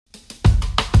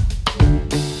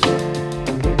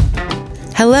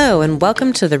Hello, and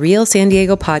welcome to the Real San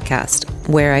Diego podcast,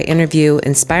 where I interview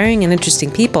inspiring and interesting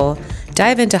people,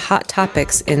 dive into hot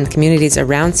topics in communities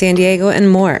around San Diego, and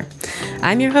more.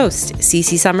 I'm your host,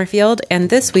 Cece Summerfield,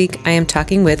 and this week I am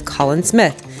talking with Collin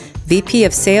Smith, VP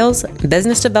of Sales,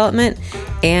 Business Development,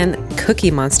 and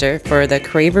Cookie Monster for the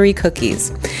Cravory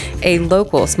Cookies, a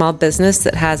local small business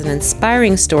that has an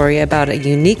inspiring story about a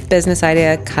unique business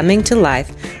idea coming to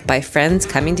life by friends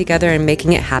coming together and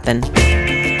making it happen.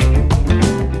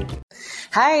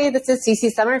 Hi, this is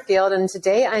Cece Summerfield, and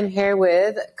today I'm here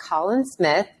with Collin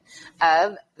Smith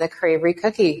of the Cravory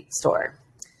Cookie Store.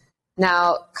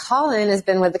 Now, Collin has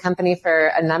been with the company for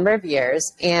a number of years,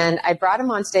 and I brought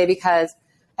him on today because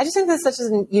I just think this is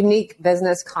such a unique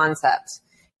business concept.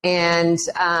 And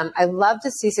I love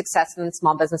to see success in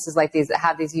small businesses like these that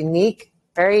have these unique,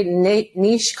 very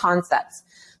niche concepts.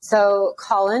 So,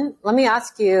 Collin, let me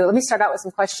start out with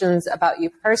some questions about you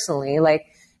personally, like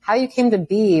how you came to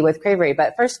be with Cravory.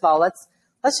 But first of all, let's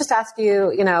just ask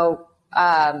you, where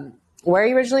are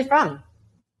you originally from?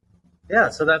 Yeah,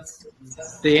 so that's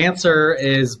the answer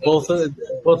is both of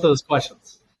those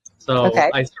questions. So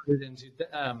okay. I started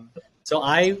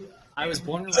I was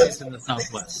born and raised in the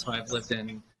Southwest. So I've lived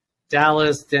in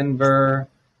Dallas, Denver,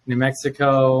 New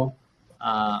Mexico.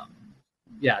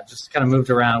 Just kind of moved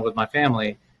around with my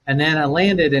family. And then I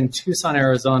landed in Tucson,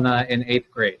 Arizona in 8th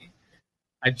grade.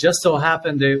 I just so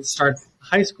happened to start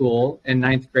high school in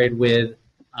 9th grade with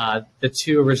the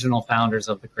two original founders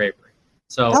of the Cravory.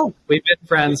 So we've been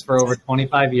friends for over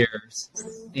 25 years,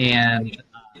 and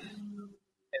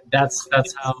that's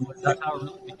how it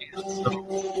really began. So,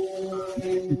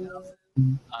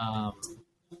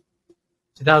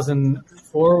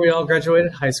 2004 we all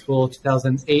graduated high school.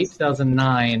 2008,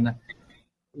 2009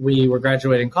 we were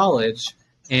graduating college,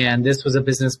 and this was a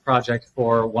business project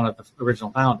for one of the original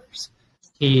founders.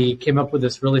 He came up with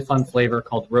this really fun flavor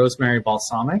called rosemary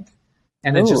balsamic,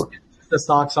 and it just took the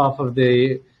socks off of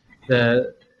the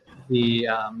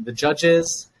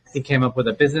judges. He came up with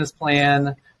a business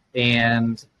plan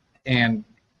and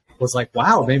was like,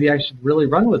 "Wow, maybe I should really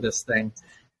run with this thing."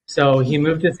 So he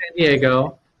moved to San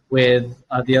Diego with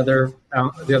the other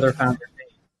founder,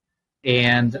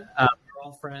 and we're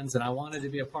all friends. And I wanted to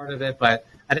be a part of it, but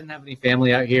I didn't have any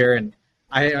family out here, and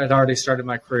I had already started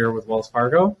my career with Wells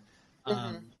Fargo.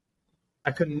 I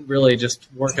couldn't really just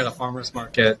work at a farmer's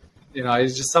market. It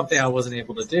was just something I wasn't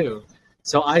able to do.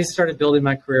 So I started building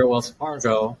my career at Wells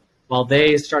Fargo while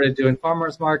they started doing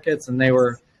farmers markets, and they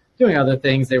were doing other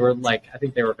things. They were I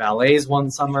think they were valets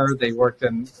one summer. They worked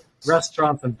in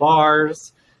restaurants and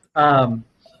bars. And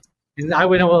I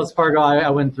went to Wells Fargo.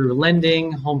 I went through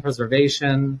lending, home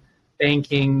preservation,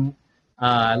 banking.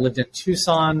 I lived in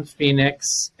Tucson,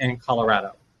 Phoenix, and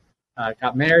Colorado.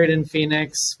 Got married in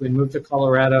Phoenix. We moved to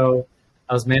Colorado.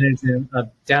 I was managing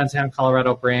a downtown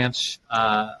Colorado branch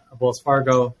of Wells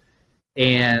Fargo.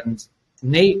 And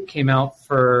Nate came out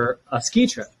for a ski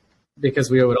trip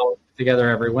because we would all get together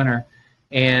every winter.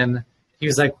 And he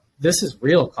was like, "This is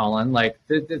real, Collin.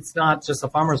 It's not just a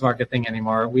farmer's market thing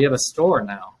anymore. We have a store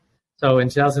now." So in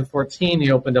 2014,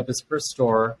 he opened up his first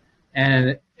store,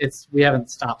 and we haven't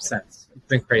stopped since. It's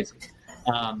been crazy.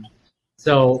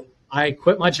 So I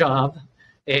quit my job,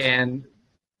 and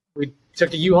we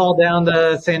took a U-Haul down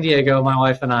to San Diego, my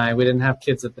wife and I. We didn't have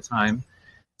kids at the time,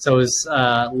 so it was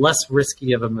less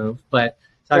risky of a move. But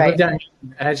so I moved down here,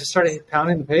 and I just started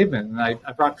pounding the pavement. And I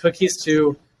brought cookies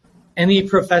to any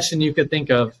profession you could think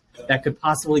of that could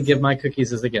possibly give my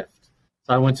cookies as a gift.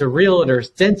 So I went to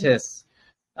realtors, dentists,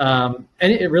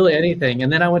 really anything. And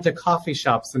then I went to coffee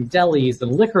shops and delis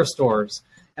and liquor stores.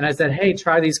 And I said, "Hey,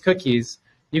 try these cookies.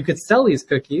 You could sell these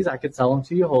cookies. I could sell them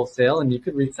to you wholesale, and you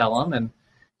could resell them."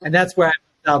 And that's where I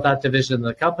built out that division of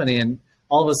the company. And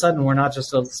all of a sudden, we're not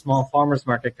just a small farmers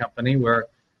market company where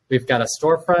we've got a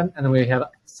storefront, and then we have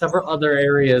several other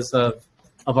areas of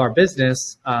our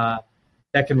business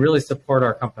that can really support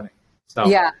our company. So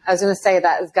yeah, I was going to say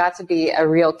that has got to be a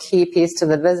real key piece to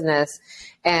the business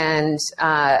and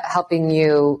helping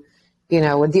you,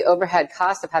 with the overhead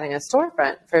cost of having a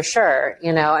storefront for sure.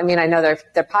 I know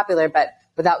they're popular, but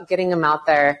without getting them out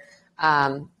there,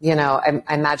 I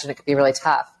imagine it could be really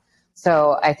tough.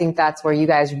 So I think that's where you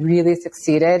guys really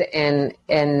succeeded in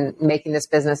making this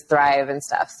business thrive and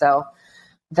stuff. So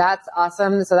that's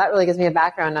awesome. So that really gives me a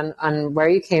background on where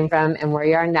you came from and where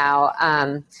you are now.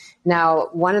 Now,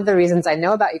 one of the reasons I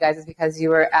know about you guys is because you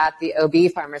were at the OB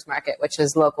Farmers Market, which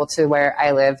is local to where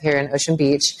I live here in Ocean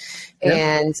Beach. Yeah.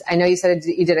 And I know you said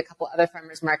you did a couple other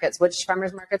farmers markets. Which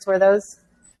farmers markets were those?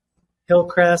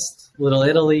 Hillcrest, Little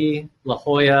Italy, La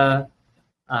Jolla.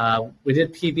 We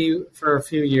did PB for a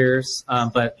few years,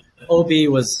 but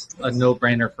OB was a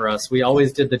no-brainer for us. We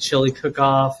always did the chili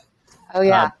cook-off. Oh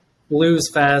yeah. Blues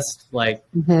Fest, yeah,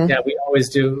 we always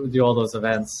do all those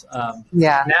events.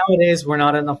 Nowadays, we're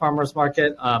not in the farmers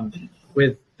market.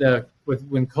 With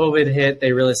when COVID hit,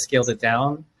 they really scaled it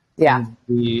down. Yeah, and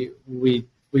we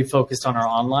focused on our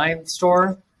online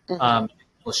store.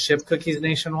 We'll ship cookies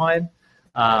nationwide,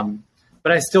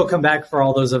 but I still come back for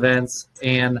all those events.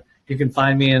 And you can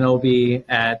find me in OB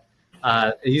at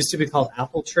it used to be called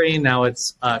Apple Tree. Now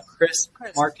it's Crisp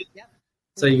Market. Yep.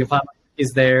 So you can find my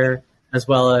cookies there, as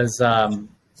well as OB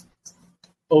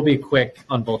Quick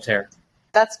on Voltaire.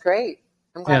 That's great.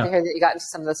 I'm glad to hear that you got into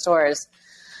some of the stores.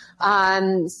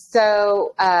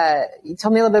 So you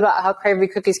told me a little bit about how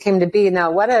Cravory Cookies came to be.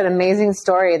 Now, what an amazing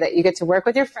story that you get to work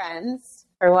with your friends,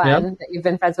 for one, that you've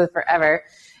been friends with forever,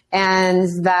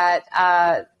 and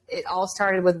that it all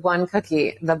started with one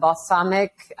cookie, the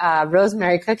balsamic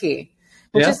rosemary cookie,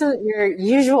 which isn't your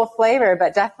usual flavor,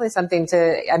 but definitely something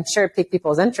to, I'm sure, pique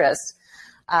people's interest.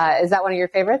 Is that one of your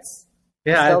favorites?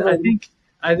 Yeah, I think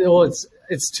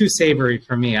it's too savory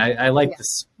for me. I like the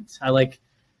sweet. I like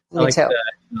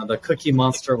the Cookie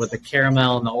Monster with the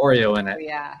caramel and the Oreo in it. Oh,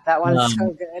 yeah, that one's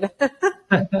so good.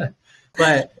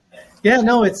 But yeah,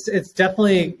 no, it's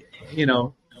definitely,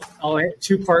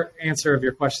 two-part answer of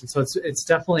your question. So it's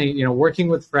definitely, working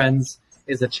with friends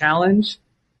is a challenge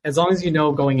as long as you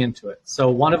know going into it. So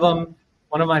one of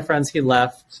my friends, he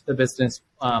left the business,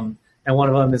 and one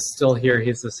of them is still here.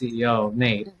 He's the CEO,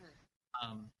 Nate.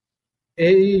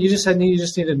 You just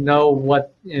need to know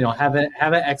what, have an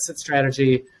exit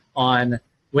strategy on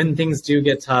when things do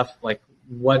get tough, like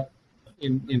what,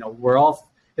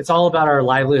 it's all about our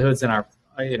livelihoods and our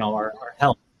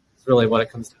health. It's really what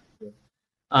it comes down to.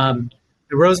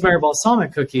 The rosemary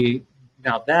balsamic cookie,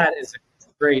 now that is a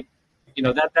great,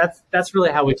 that's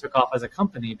really how we took off as a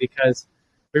company, because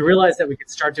we realized that we could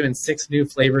start doing 6 new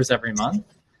flavors every month.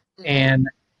 And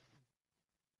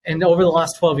over the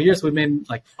last 12 years, we've made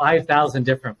like 5,000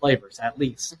 different flavors at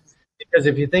least. Because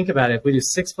if you think about it, if we do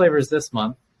 6 flavors this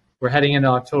month, we're heading into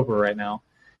October right now,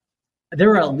 there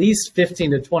were at least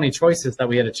 15 to 20 choices that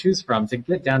we had to choose from to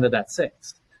get down to that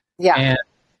 6. Yeah. And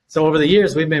so over the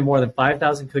years, we've made more than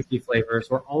 5,000 cookie flavors.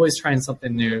 We're always trying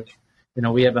something new.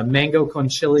 We have a mango con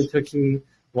chili cookie,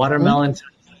 watermelon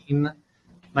tahine.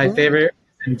 My favorite,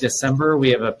 in December, we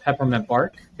have a peppermint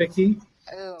bark cookie.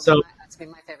 Oh, so that's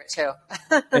been my favorite too.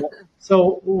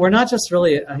 So we're not just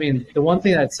really, the one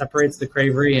thing that separates the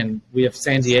Cravory, and we have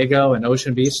San Diego and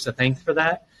Ocean Beach to thank for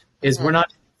that, is we're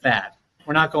not fad.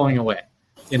 We're not going away.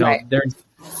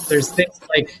 There's things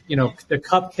like, the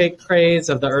cupcake craze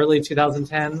of the early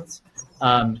 2010s.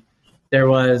 There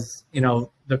was,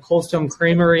 the Cold Stone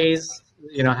Creameries,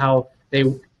 how they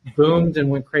boomed and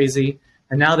went crazy.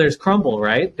 And now there's Crumble,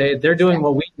 right? They're doing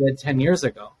what we did 10 years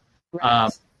ago.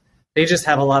 Right. They just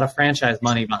have a lot of franchise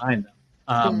money behind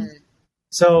them.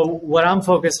 So what I'm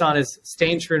focused on is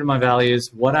staying true to my values,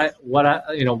 what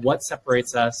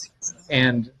separates us,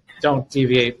 and don't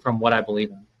deviate from what I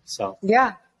believe in. So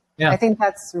yeah, I think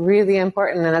that's really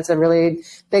important, and that's a really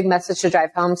big message to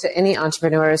drive home to any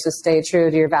entrepreneurs, to stay true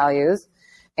to your values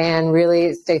and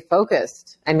really stay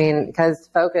focused. Because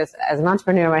focus, as an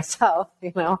entrepreneur myself,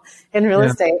 in real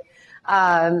estate,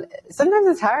 sometimes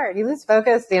it's hard. You lose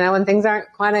focus, when things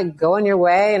aren't kind of going your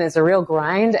way and it's a real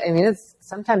grind. It's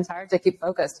sometimes hard to keep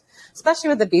focused, especially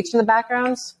with the beach in the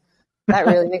background. That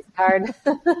really makes it hard.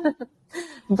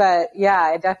 But yeah,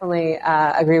 I definitely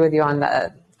agree with you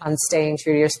on staying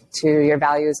true to your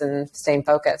values and staying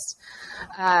focused.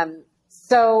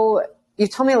 So you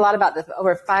told me a lot about the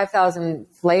over 5,000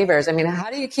 flavors.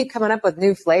 How do you keep coming up with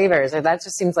new flavors? Or that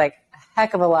just seems like a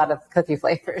heck of a lot of cookie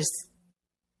flavors.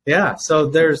 Yeah, so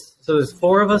there's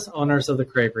 4 of us owners of the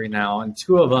Cravory now, and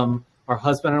 2 of them are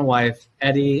husband and wife,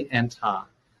 Eddie and Ta.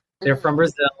 They're from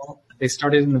Brazil. They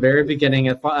started in the very beginning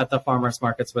at the farmers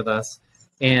markets with us,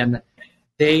 and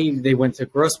they went to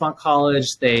Grossmont College.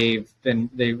 They've been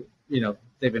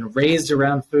raised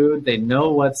around food. They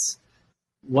know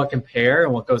what can pair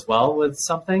and what goes well with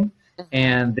something,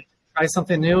 and they try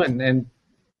something new. And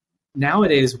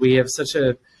nowadays we have such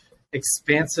a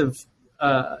expansive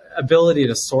ability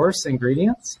to source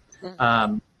ingredients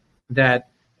that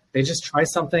they just try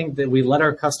something, that we let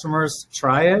our customers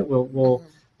try it. We'll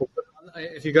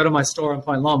if you go to my store in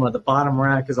Point Loma, the bottom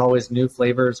rack is always new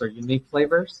flavors or unique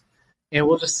flavors, and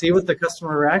we'll just see what the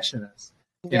customer reaction is.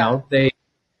 And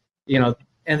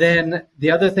then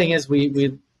the other thing is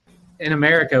we in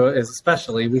America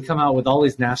especially, we come out with all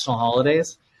these national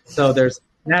holidays. So there's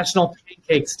National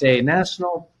Pancakes Day,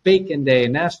 National Bacon Day,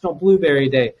 National Blueberry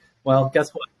Day. Well, guess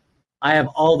what? I have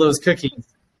all those cookies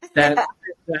that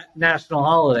national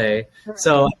holiday.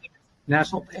 So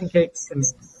National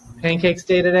Pancakes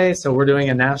Day today. So we're doing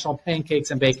a National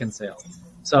Pancakes and Bacon sale.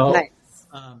 So, Nice.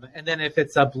 And then if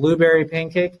it's a blueberry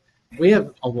pancake, we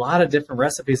have a lot of different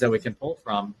recipes that we can pull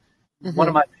from. One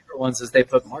of my favorite ones is they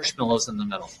put marshmallows in the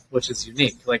middle, which is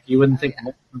unique. Like you wouldn't think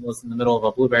marshmallows in the middle of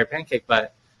a blueberry pancake,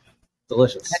 but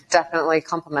delicious. It definitely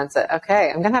complements it. Okay,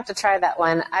 I'm going to have to try that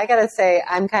one. I got to say,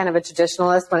 I'm kind of a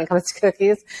traditionalist when it comes to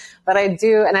cookies, but I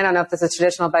do, and I don't know if this is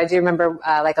traditional, but I do remember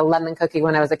like a lemon cookie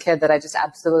when I was a kid that I just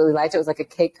absolutely liked. It was like a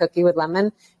cake cookie with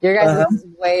lemon. Your guys' is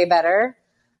way better.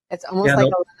 It's almost like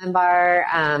a lemon bar,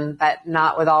 but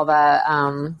not with all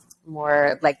the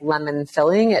more like lemon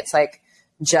filling. It's like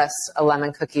just a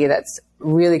lemon cookie that's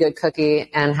really good cookie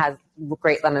and has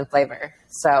great lemon flavor.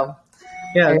 So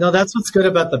yeah, no, that's what's good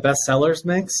about the best sellers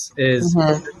mix is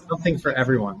there's something for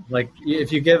everyone. Like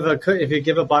if you give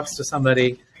a box to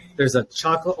somebody, there's a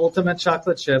ultimate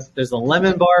chocolate chip, there's a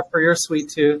lemon bar for your sweet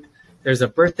tooth, there's a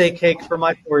birthday cake for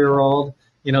my 4-year-old.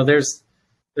 You know, there's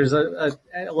a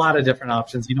lot of different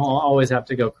options. You don't always have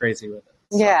to go crazy with it.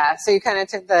 Yeah, so you kind of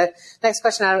took the next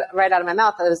question right out of my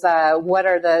mouth. It was what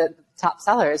are the top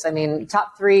sellers? I mean,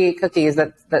 top 3 cookies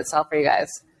that sell for you guys.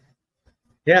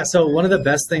 Yeah, so one of the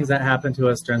best things that happened to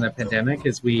us during the pandemic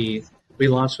is we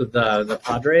launched with the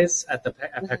Padres at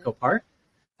Petco Park.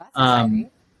 That's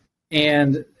exciting.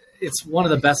 And it's one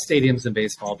of the best stadiums in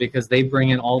baseball because they bring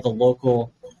in all the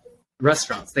local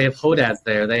restaurants. They have Hodads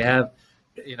there. They have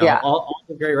all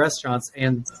the great restaurants.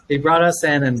 And they brought us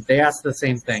in and they asked the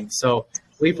same thing. So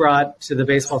we brought to the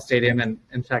baseball stadium, and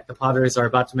in fact, the Padres are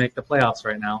about to make the playoffs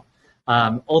right now,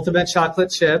 ultimate chocolate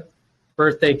chip,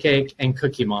 birthday cake, and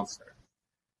Cookie Monster.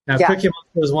 Now, Cookie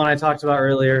Monster was one I talked about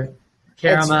earlier.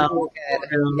 Caramel,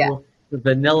 the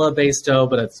vanilla-based dough,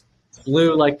 but it's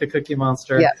blue like the Cookie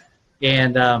Monster. Yeah.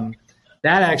 And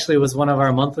that actually was one of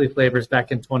our monthly flavors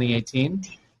back in 2018.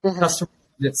 Customers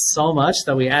loved it so much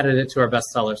that we added it to our best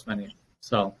sellers menu.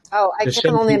 So, I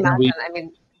can only imagine. I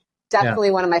mean, definitely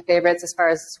one of my favorites as far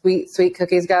as sweet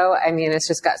cookies go. I mean, it's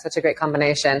just got such a great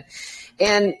combination.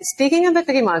 And speaking of the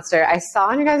Cookie Monster, I saw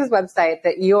on your guys' website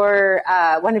that your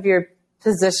one of your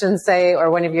positions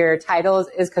or one of your titles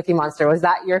is Cookie Monster. Was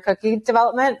that your cookie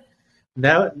development?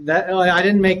 That I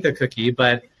didn't make the cookie,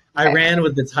 but I ran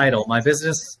with the title. My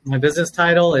business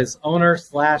title is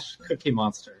owner/Cookie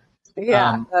Monster.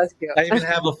 Yeah, that's cute. I even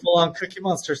have a full-on Cookie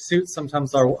Monster suit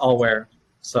sometimes I'll wear.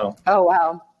 So. Oh,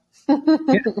 wow.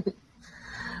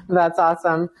 That's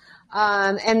awesome.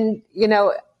 And,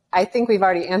 I think we've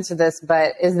already answered this,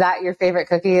 but is that your favorite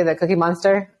cookie, the Cookie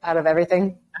Monster, out of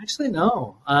everything? Actually,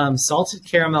 no. Salted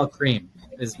caramel cream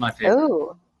is my favorite.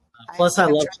 Ooh. Plus, I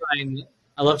love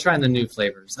trying the new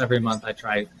flavors. Every month I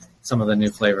try some of the new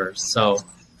flavors. So,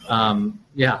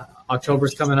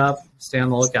 October's coming up. Stay on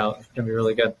the lookout. It's going to be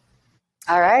really good.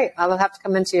 All right. I'll have to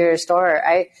come into your store.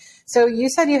 So you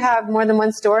said you have more than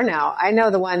one store now. I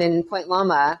know the one in Point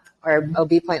Loma or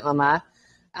OB Point Loma.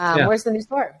 Where's the new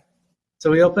store? So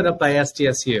we opened up by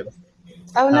SDSU.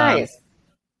 Oh, nice.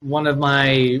 One of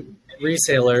my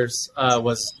resellers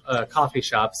was a coffee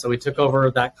shop. So we took over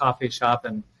that coffee shop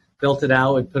and built it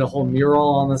out. We put a whole mural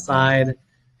on the side.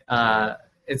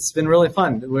 It's been really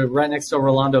fun. We're right next to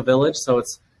Rolando Village, so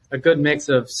it's a good mix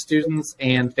of students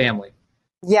and family.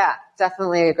 Yeah,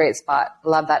 definitely a great spot.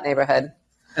 Love that neighborhood.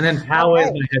 And then Poway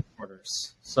is my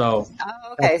headquarters. So.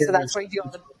 Oh, okay. So that's where you do all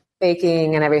the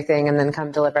baking and everything and then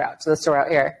come deliver out to the store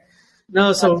out here.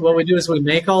 No, so what we do is we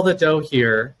make all the dough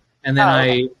here, and then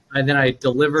I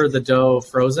deliver the dough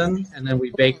frozen, and then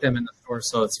we bake them in the store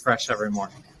so it's fresh every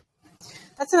morning.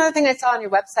 That's another thing I saw on your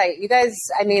website. You guys,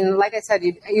 I mean, like I said,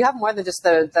 you have more than just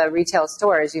the retail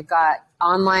stores. You've got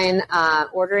online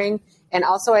ordering, and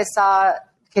also I saw,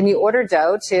 can you order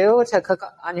dough too to cook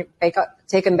on your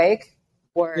take and bake?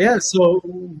 Or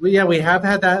we have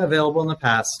had that available in the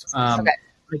past. Okay.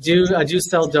 I do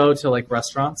sell dough to like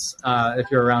restaurants.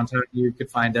 If you're around town, you could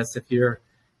find us. If you're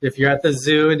at the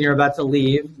zoo and you're about to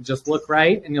leave, just look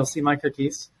right and you'll see my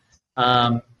cookies.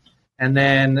 And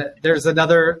then there's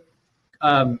another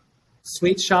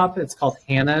sweet shop. It's called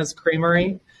Hannah's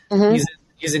Creamery. Mm-hmm.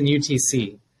 He's in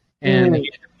UTC, and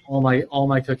he has all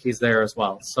my cookies there as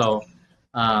well. So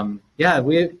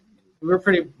we're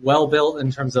pretty well built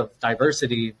in terms of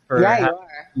diversity. You are.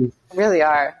 You really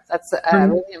are. That's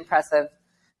really impressive.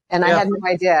 And I had no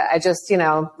idea. I just,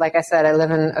 like I said, I live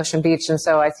in Ocean Beach. And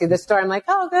so I see this store. I'm like,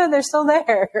 oh, good. They're still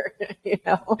there,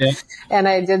 Yeah. And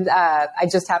I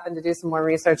just happened to do some more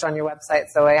research on your website.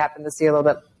 So I happened to see a little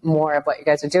bit more of what you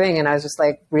guys are doing. And I was just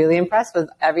like really impressed with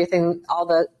everything, all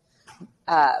the,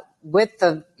 with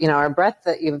the, our breadth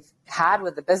that you've had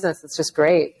with the business. It's just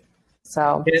great.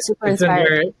 So super it's been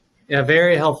inspiring.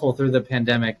 very helpful through the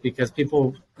pandemic because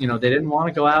people, they didn't want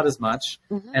to go out as much,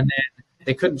 and then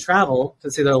they couldn't travel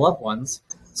to see their loved ones.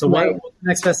 So Right. what's the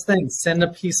next best thing? Send a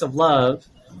piece of love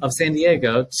of San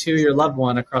Diego to your loved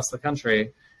one across the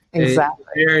country. Exactly.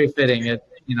 It's very fitting. It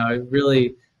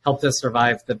really helped us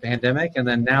survive the pandemic, and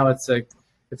then now it's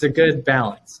a good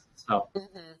balance. So,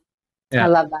 I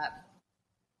love that.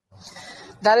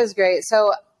 That is great.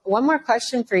 So one more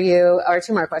question for you, or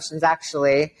two more questions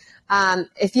actually.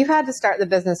 If you had to start the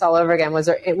business all over again, would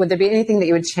there be anything that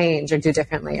you would change or do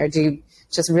differently, or do you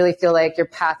just really feel like your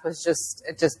path was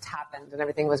it just happened and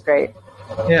everything was great?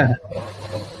 Yeah.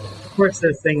 Of course,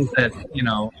 there's things that,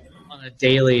 on a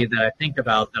daily that I think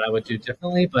about that I would do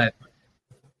differently, but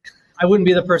I wouldn't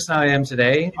be the person I am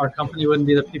today. Our company wouldn't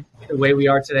be the way we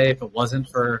are today if it wasn't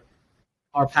for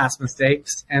our past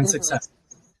mistakes and success.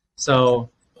 So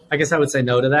I guess I would say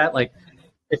no to that. Like,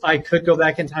 if I could go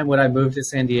back in time, would I move to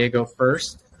San Diego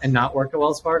first and not work at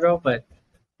Wells Fargo? But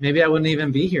maybe I wouldn't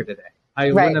even be here today.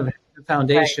 I wouldn't have had the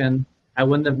foundation. Right. I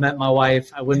wouldn't have met my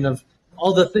wife. I wouldn't have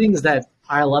all the things that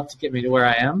pile up to get me to where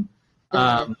I am.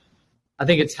 I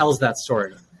think it tells that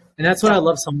story. And that's what I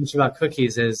love so much about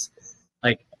cookies is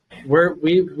like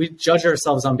we judge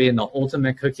ourselves on being the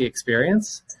ultimate cookie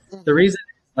experience. The reason,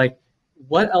 like,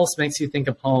 what else makes you think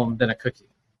of home than a cookie?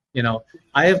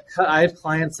 I have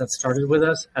clients that started with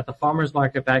us at the farmer's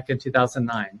market back in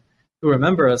 2009 who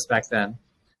remember us back then.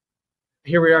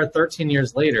 Here we are 13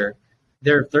 years later.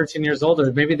 They're 13 years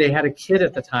older. Maybe they had a kid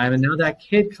at the time, and now that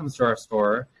kid comes to our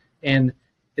store, and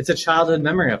it's a childhood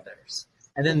memory of theirs.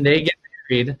 And then they get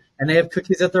married, and they have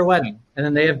cookies at their wedding. And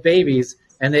then they have babies,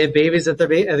 and they have babies at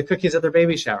the cookies at their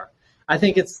baby shower. I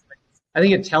think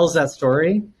it tells that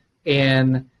story,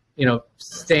 and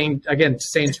staying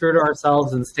true to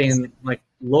ourselves and staying like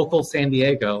local San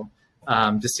Diego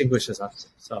distinguishes us.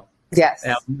 So yes,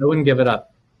 I wouldn't give it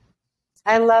up.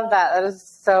 I love that. That is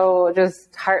so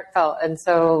just heartfelt and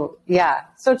so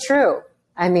true.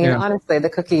 I mean, honestly, the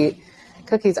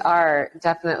cookies are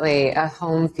definitely a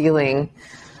home feeling,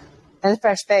 and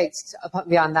fresh baked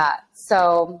beyond that.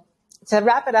 So to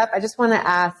wrap it up, I just want to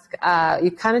ask,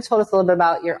 you kind of told us a little bit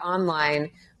about your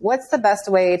online. What's the best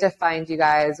way to find you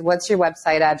guys? What's your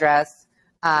website address?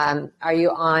 Are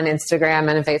you on Instagram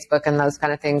and Facebook and those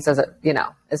kind of things? Is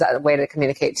that a way to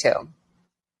communicate too?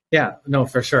 Yeah, no,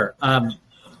 for sure.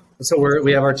 So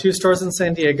we have our 2 stores in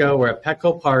San Diego. We're at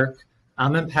Petco Park.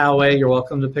 I'm in Poway. You're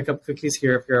welcome to pick up cookies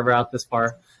here if you're ever out this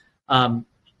far. My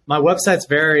website's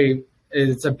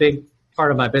it's a big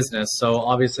part of my business. So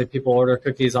obviously people order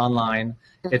cookies online.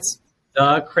 It's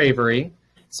the Cravory.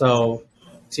 So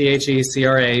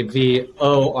TheCravOry,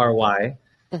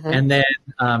 and then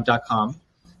 .com.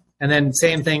 And then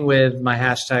same thing with my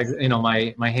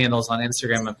hashtags, my handles on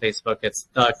Instagram and Facebook. It's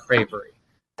the Cravory.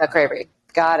 The Cravory.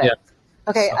 Got it. Yeah.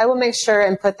 Okay, so I will make sure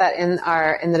and put that in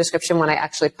the description when I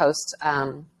actually post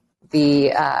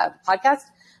the podcast.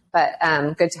 But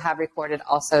good to have recorded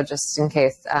also, just in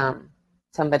case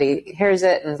somebody hears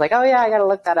it and is like, "Oh yeah, I got to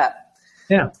look that up."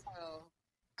 Yeah. So,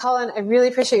 Collin, I really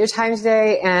appreciate your time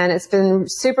today, and it's been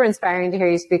super inspiring to hear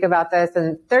you speak about this.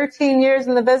 And 13 years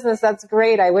in the business—that's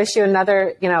great. I wish you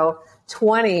another,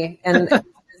 20 in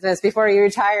business before you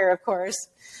retire, of course.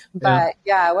 But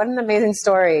what an amazing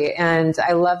story. And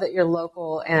I love that you're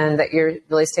local and that you're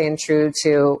really staying true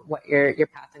to what your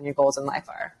path and your goals in life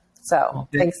are. So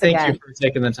thanks again. Thank you for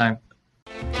taking the time.